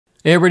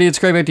Hey everybody, it's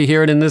Beckta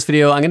here, and in this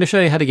video I'm going to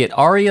show you how to get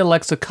Arri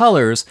Alexa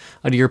colors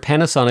out of your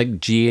Panasonic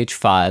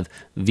GH5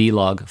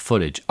 V-log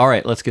footage.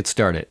 Alright, let's get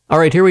started.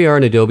 Alright, here we are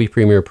in Adobe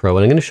Premiere Pro,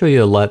 and I'm going to show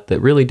you a LUT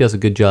that really does a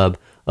good job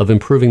of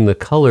improving the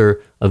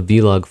color of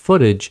V-log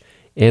footage,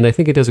 and I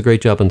think it does a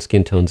great job on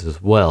skin tones as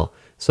well.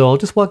 So I'll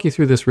just walk you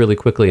through this really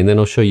quickly, and then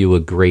I'll show you a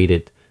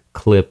graded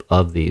clip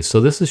of these.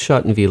 So this is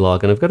shot in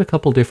V-log, and I've got a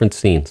couple different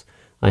scenes.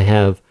 I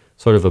have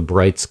sort of a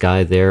bright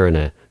sky there and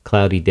a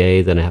cloudy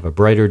day, then I have a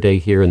brighter day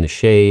here in the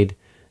shade,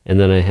 and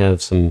then I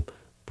have some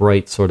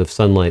bright sort of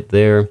sunlight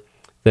there.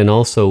 Then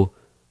also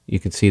you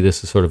can see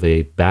this is sort of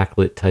a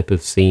backlit type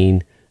of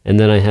scene, and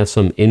then I have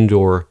some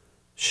indoor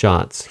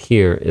shots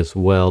here as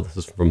well. This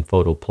is from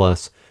Photo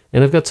Plus,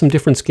 and I've got some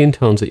different skin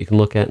tones that you can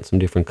look at and some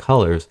different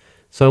colors.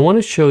 So I want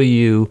to show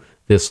you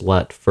this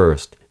LUT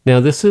first. Now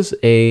this is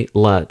a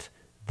LUT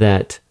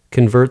that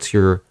converts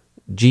your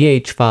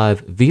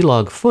GH5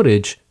 V-log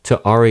footage to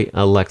Arri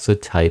Alexa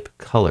type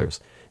colors.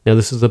 Now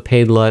this is a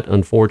paid LUT,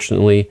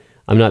 unfortunately.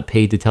 I'm not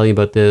paid to tell you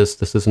about this.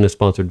 This isn't a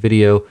sponsored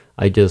video.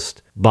 I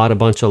just bought a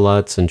bunch of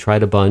LUTs and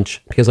tried a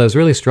bunch because I was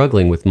really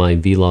struggling with my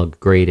V-log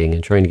grading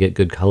and trying to get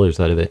good colors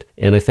out of it.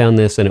 And I found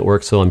this and it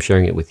works, so I'm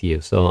sharing it with you.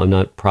 So I'm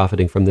not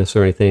profiting from this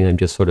or anything. I'm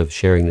just sort of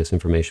sharing this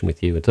information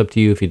with you. It's up to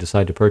you if you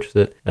decide to purchase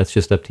it. That's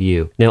just up to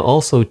you. Now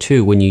also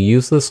too, when you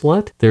use this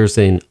LUT, there's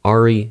an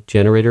Arri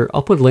generator.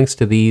 I'll put links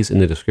to these in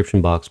the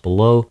description box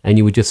below, and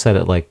you would just set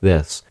it like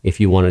this if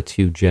you wanted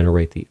to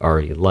generate the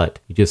Arri LUT.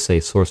 You just say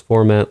source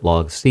format,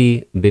 log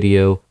C,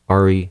 video,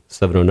 Arri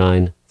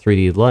 709,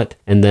 3D LUT,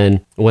 and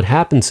then what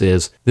happens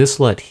is this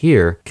LUT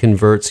here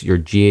converts your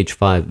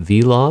GH5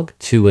 V-log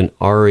to an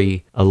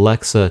Arri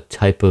Alexa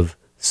type of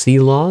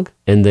C-log,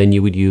 and then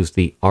you would use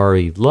the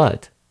Arri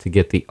LUT to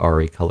get the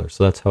Arri color.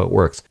 So that's how it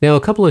works. Now,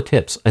 a couple of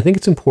tips. I think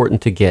it's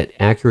important to get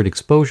accurate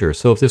exposure.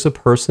 So if there's a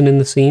person in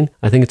the scene,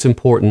 I think it's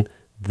important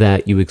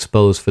that you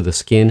expose for the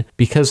skin,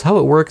 because how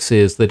it works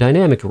is the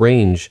dynamic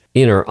range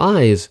in our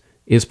eyes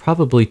is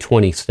probably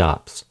 20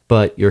 stops.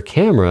 But your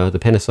camera, the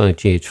Panasonic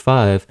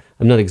GH5,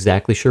 I'm not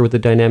exactly sure what the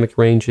dynamic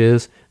range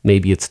is.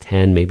 Maybe it's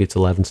 10, maybe it's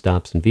 11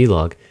 stops in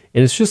V-log.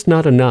 And it's just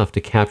not enough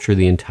to capture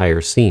the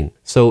entire scene.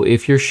 So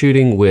if you're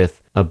shooting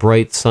with a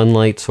bright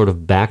sunlight sort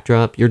of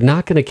backdrop, you're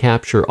not going to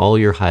capture all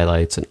your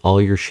highlights and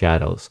all your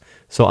shadows.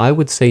 So I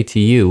would say to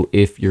you,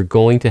 if you're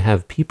going to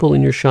have people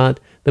in your shot,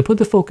 then put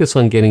the focus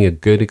on getting a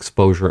good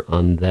exposure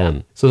on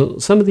them. So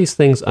some of these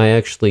things I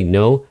actually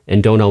know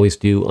and don't always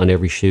do on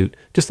every shoot,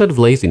 just out of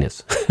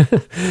laziness.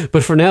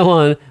 But for now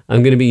on,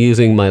 I'm going to be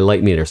using my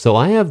light meter. So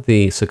I have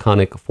the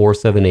Sekonic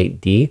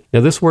 478D.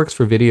 Now this works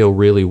for video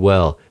really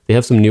well. They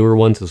have some newer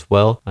ones as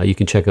well. You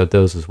can check out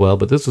those as well,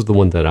 but this is the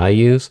one that I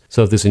use.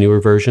 So if there's a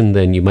newer version,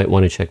 then you might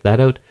want to check that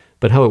out.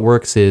 But how it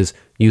works is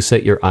you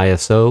set your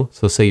ISO.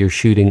 So say you're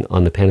shooting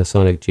on the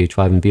Panasonic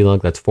GH5 and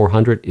V-log, that's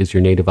 400 is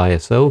your native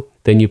ISO.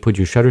 Then you put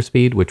your shutter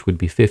speed, which would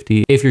be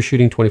 50 if you're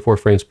shooting 24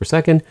 frames per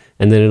second,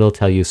 and then it'll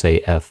tell you,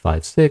 say,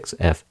 f5.6,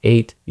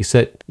 f8. You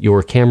set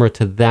your camera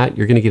to that,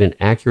 you're going to get an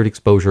accurate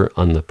exposure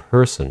on the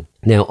person.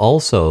 Now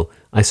also,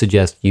 I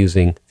suggest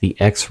using the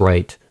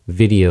X-Rite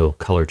video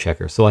color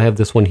checker. So I have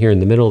this one here in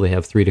the middle. They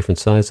have 3 different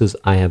sizes.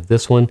 I have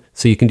this one.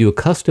 So you can do a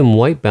custom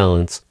white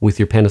balance with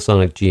your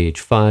Panasonic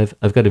GH5.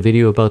 I've got a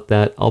video about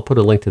that. I'll put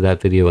a link to that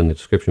video in the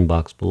description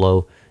box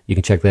below. You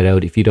can check that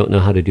out if you don't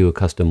know how to do a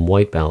custom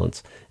white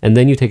balance. And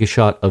then you take a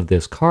shot of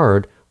this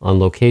card on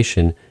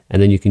location,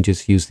 and then you can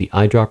just use the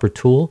eyedropper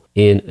tool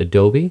in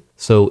Adobe.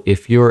 So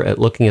if you're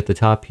looking at the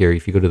top here,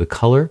 if you go to the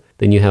color,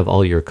 then you have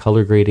all your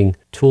color grading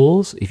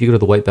tools. If you go to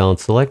the white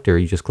balance selector,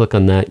 you just click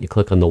on that, you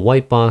click on the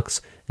white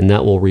box, and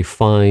that will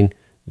refine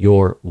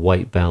your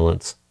white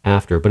balance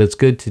after. But it's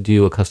good to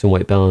do a custom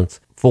white balance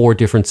for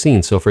different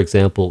scenes. So for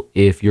example,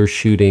 if you're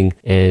shooting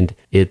and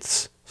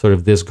it's sort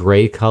of this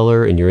gray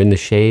color and you're in the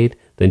shade,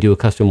 then do a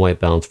custom white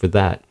balance for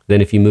that. Then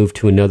if you move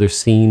to another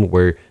scene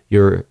where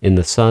you're in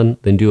the sun,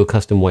 then do a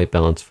custom white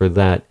balance for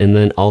that. And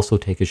then also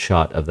take a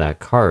shot of that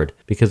card,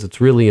 because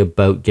it's really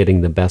about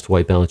getting the best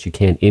white balance you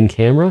can in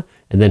camera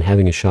and then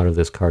having a shot of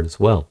this card as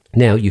well.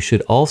 Now you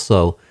should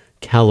also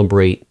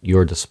calibrate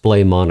your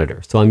display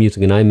monitor. So I'm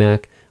using an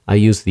iMac. I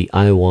use the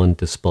i1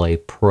 Display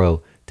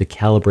Pro to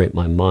calibrate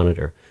my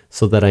monitor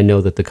so that I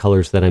know that the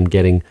colors that I'm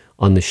getting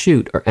on the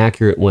shoot are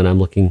accurate when I'm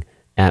looking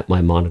at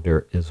my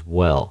monitor as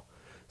well.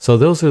 So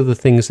those are the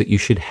things that you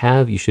should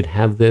have. You should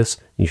have this.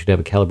 You should have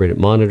a calibrated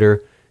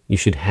monitor. You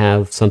should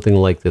have something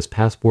like this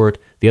passport.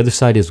 The other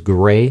side is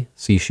gray,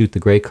 so you shoot the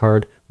gray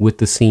card with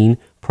the scene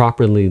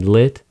properly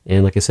lit.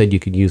 And like I said, you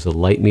could use a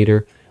light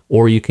meter,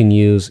 or you can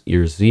use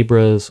your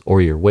zebras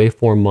or your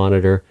waveform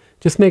monitor.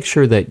 Just make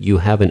sure that you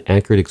have an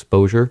accurate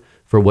exposure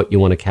for what you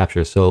want to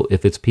capture. So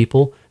if it's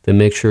people, then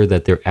make sure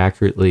that they're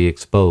accurately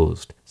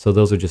exposed. So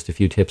those are just a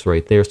few tips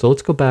right there. So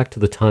let's go back to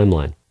the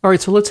timeline. All right,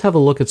 so let's have a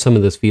look at some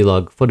of this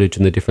V-log footage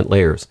in the different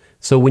layers.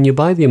 So when you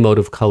buy the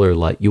emotive color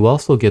LUT, you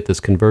also get this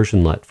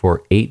conversion LUT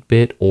for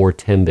 8-bit or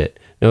 10-bit.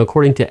 Now,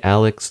 according to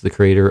Alex, the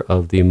creator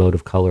of the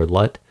emotive color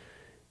LUT,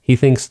 he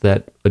thinks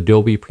that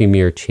Adobe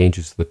Premiere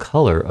changes the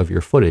color of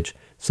your footage.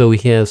 So we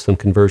have some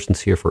conversions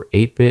here for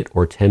 8-bit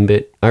or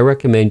 10-bit. I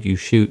recommend you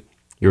shoot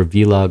your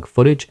vlog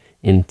footage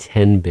in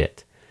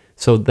 10-bit.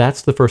 So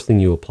that's the first thing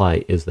you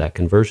apply is that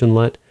conversion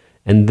LUT.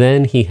 And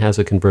then he has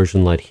a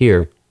conversion LUT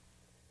here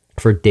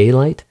for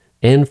daylight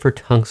and for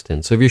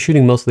tungsten. So if you're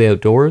shooting mostly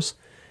outdoors,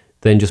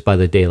 then just buy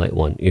the daylight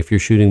one. If you're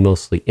shooting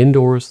mostly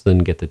indoors, then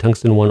get the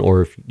tungsten one,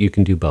 or if you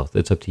can do both.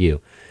 It's up to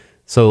you.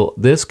 So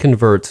this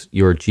converts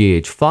your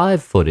GH5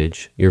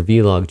 footage, your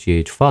v-log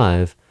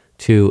GH5,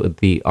 to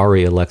the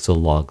Arri Alexa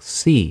log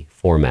C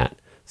format.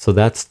 So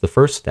that's the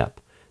first step.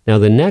 Now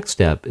the next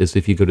step is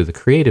if you go to the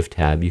Creative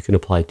tab, you can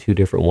apply 2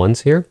 different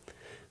ones here.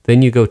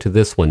 Then you go to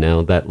this one.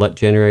 Now that LUT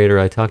generator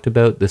I talked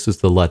about, this is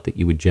the LUT that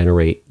you would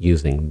generate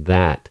using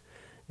that.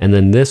 And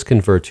then this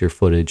converts your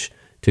footage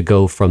to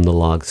go from the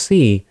log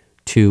C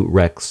to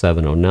Rec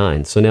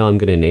 709. So now I'm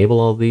going to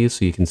enable all these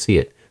so you can see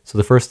it. So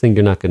the first thing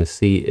you're not going to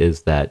see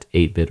is that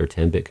 8-bit or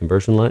 10-bit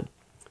conversion LUT.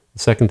 The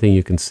second thing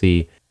you can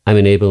see, I'm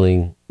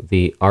enabling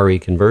the Arri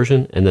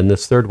conversion, and then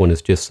this third one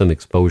is just some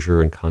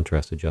exposure and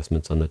contrast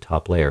adjustments on the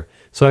top layer.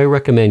 So I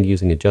recommend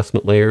using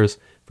adjustment layers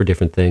for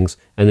different things,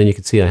 and then you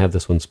can see I have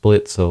this one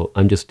split, so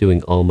I'm just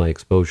doing all my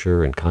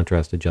exposure and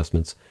contrast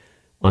adjustments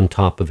on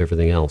top of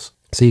everything else.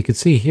 So you can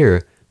see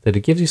here that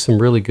it gives you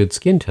some really good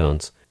skin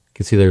tones. You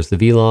can see there's the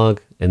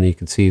v-log, and then you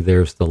can see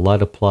there's the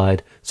LUT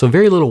applied. So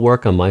very little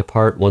work on my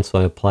part. Once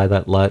I apply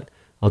that LUT,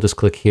 I'll just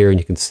click here, and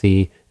you can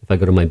see if I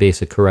go to my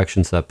basic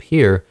corrections up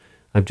here,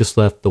 I've just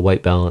left the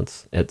white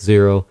balance at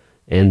 0,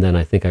 and then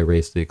I think I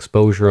raised the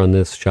exposure on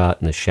this shot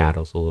and the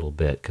shadows a little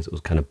bit because it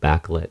was kind of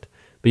backlit.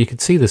 But you can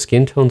see the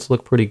skin tones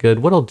look pretty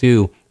good. What I'll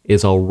do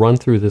is I'll run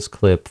through this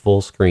clip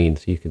full screen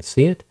so you can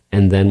see it,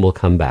 and then we'll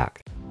come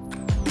back.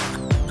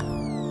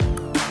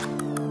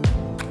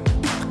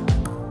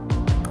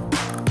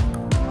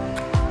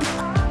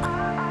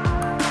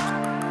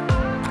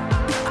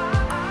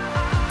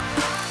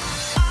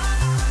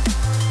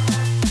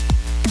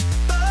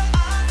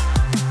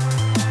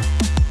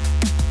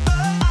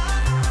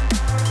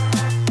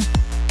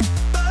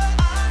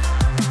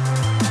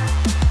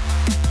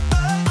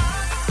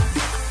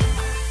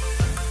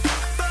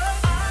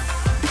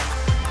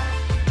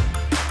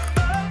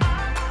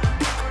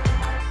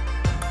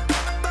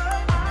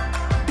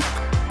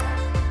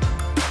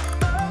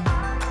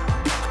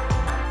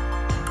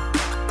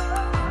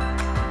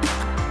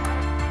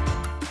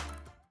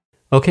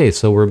 Okay,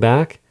 so we're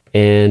back,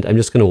 and I'm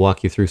just going to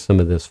walk you through some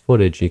of this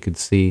footage. You can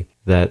see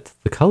that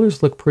the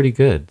colors look pretty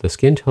good. The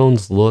skin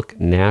tones look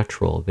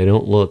natural. They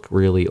don't look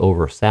really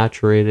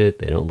oversaturated.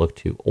 They don't look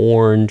too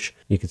orange.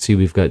 You can see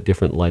we've got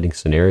different lighting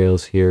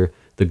scenarios here.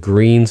 The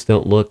greens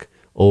don't look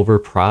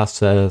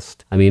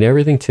over-processed. I mean,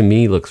 everything to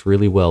me looks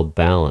really well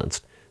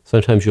balanced.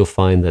 Sometimes you'll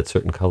find that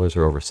certain colors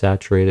are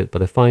oversaturated,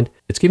 but I find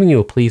it's giving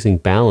you a pleasing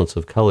balance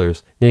of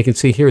colors. And you can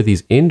see here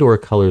these indoor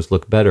colors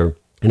look better,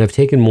 and I've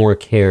taken more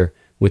care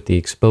with the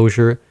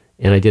exposure,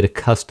 and I did a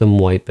custom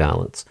white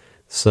balance.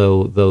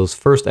 So those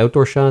first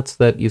outdoor shots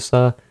that you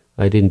saw,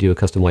 I didn't do a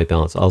custom white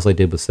balance. All I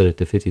did was set it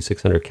to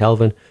 5600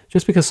 Kelvin,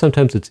 just because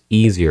sometimes it's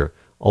easier.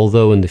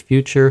 Although in the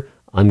future,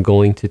 I'm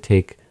going to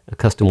take a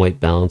custom white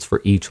balance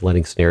for each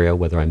lighting scenario,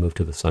 whether I move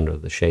to the sun or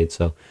the shade.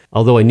 So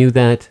although I knew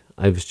that,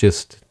 I was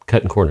just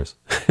cutting corners.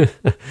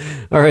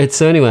 All right,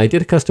 so anyway, I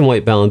did a custom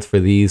white balance for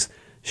these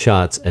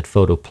shots at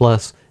Photo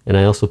Plus, and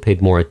I also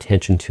paid more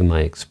attention to my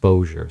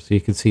exposure. So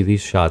you can see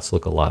these shots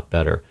look a lot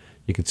better.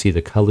 You can see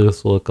the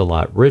colors look a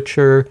lot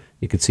richer.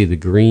 You can see the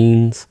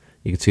greens.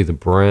 You can see the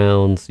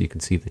browns. You can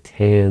see the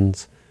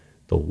tans,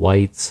 the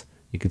whites.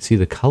 You can see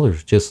the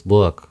colors just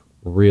look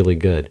really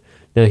good.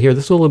 Now here,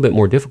 this is a little bit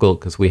more difficult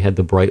because we had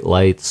the bright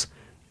lights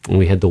and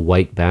we had the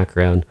white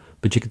background,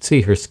 but you can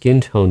see her skin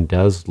tone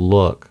does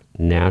look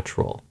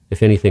natural.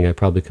 If anything, I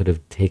probably could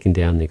have taken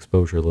down the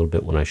exposure a little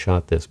bit when I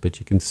shot this, but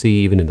you can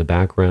see even in the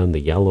background,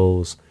 the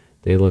yellows,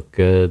 they look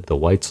good, the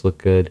whites look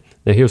good.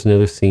 Now here's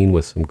another scene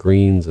with some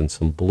greens and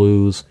some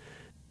blues,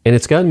 and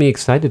it's gotten me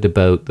excited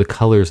about the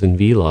colors in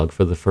v-log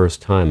for the first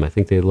time. I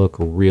think they look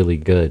really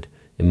good,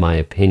 in my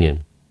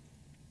opinion.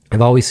 I've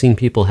always seen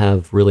people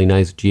have really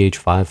nice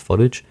GH5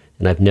 footage,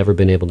 and I've never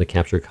been able to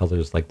capture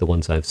colors like the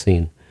ones I've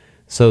seen.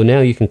 So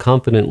now you can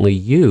confidently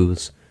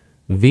use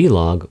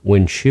v-log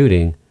when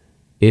shooting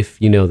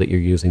if you know that you're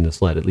using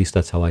this LUT. At least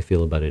that's how I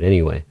feel about it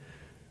anyway.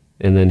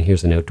 And then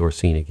here's an outdoor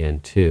scene again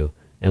too.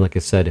 And like I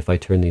said, if I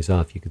turn these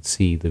off, you could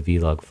see the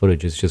v-log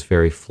footage is just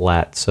very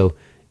flat. So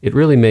it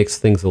really makes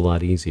things a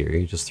lot easier.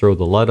 You just throw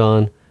the LUT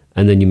on,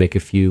 and then you make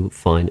a few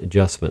fine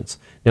adjustments.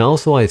 Now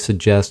also I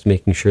suggest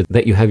making sure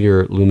that you have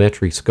your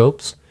lumetri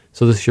scopes.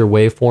 So this is your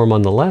waveform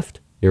on the left,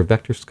 your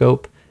vector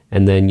scope,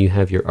 and then you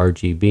have your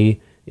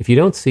RGB. If you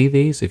don't see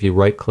these, if you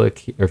right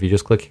click, or if you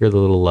just click here, the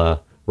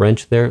little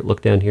wrench there,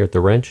 look down here at the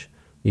wrench,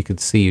 you can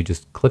see you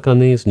just click on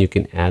these and you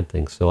can add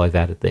things. So I've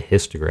added the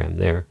histogram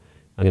there.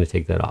 I'm going to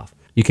take that off.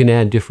 You can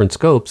add different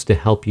scopes to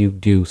help you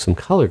do some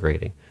color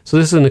grading. So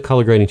this isn't a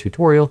color grading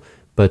tutorial,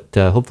 but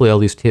hopefully all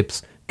these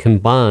tips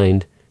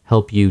combined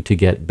help you to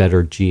get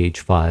better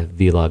GH5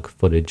 v-log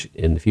footage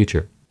in the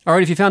future. All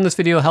right, if you found this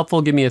video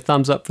helpful, give me a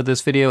thumbs up for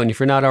this video. And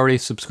if you're not already a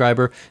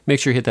subscriber, make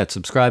sure you hit that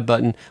subscribe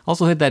button.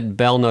 Also hit that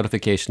bell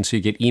notification so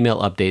you get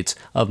email updates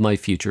of my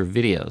future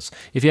videos.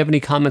 If you have any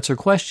comments or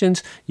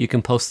questions, you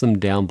can post them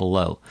down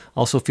below.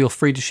 Also, feel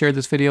free to share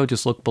this video.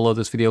 Just look below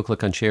this video,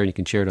 click on share, and you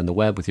can share it on the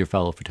web with your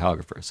fellow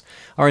photographers.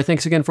 All right,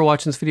 thanks again for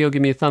watching this video.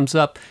 Give me a thumbs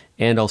up,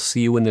 and I'll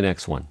see you in the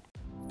next one.